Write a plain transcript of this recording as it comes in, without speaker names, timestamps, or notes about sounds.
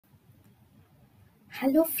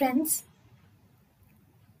Hello friends,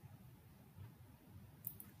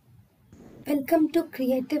 welcome to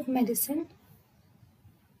Creative Medicine.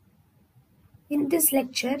 In this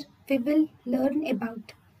lecture, we will learn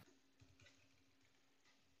about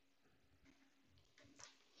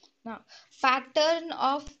Now, pattern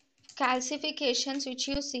of calcifications which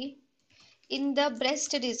you see in the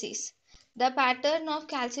breast disease. The pattern of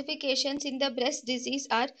calcifications in the breast disease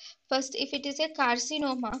are: first, if it is a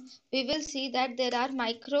carcinoma, we will see that there are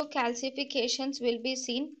microcalcifications will be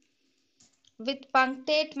seen with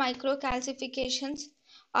punctate microcalcifications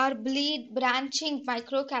or bleed branching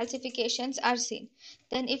microcalcifications are seen.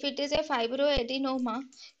 Then if it is a fibroadenoma,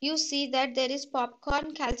 you see that there is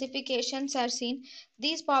popcorn calcifications are seen.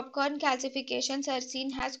 These popcorn calcifications are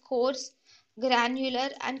seen as coarse, granular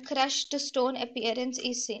and crushed stone appearance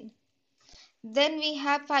is seen. Then we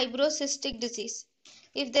have fibrocystic disease.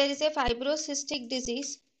 If there is a fibrocystic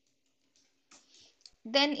disease,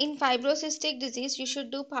 then in fibrocystic disease, you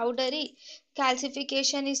should do powdery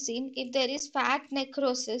calcification is seen. If there is fat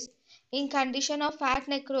necrosis, in condition of fat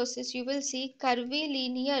necrosis, you will see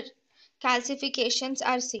curvilinear calcifications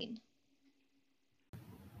are seen.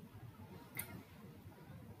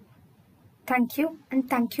 thank you and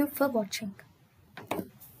thank you for watching.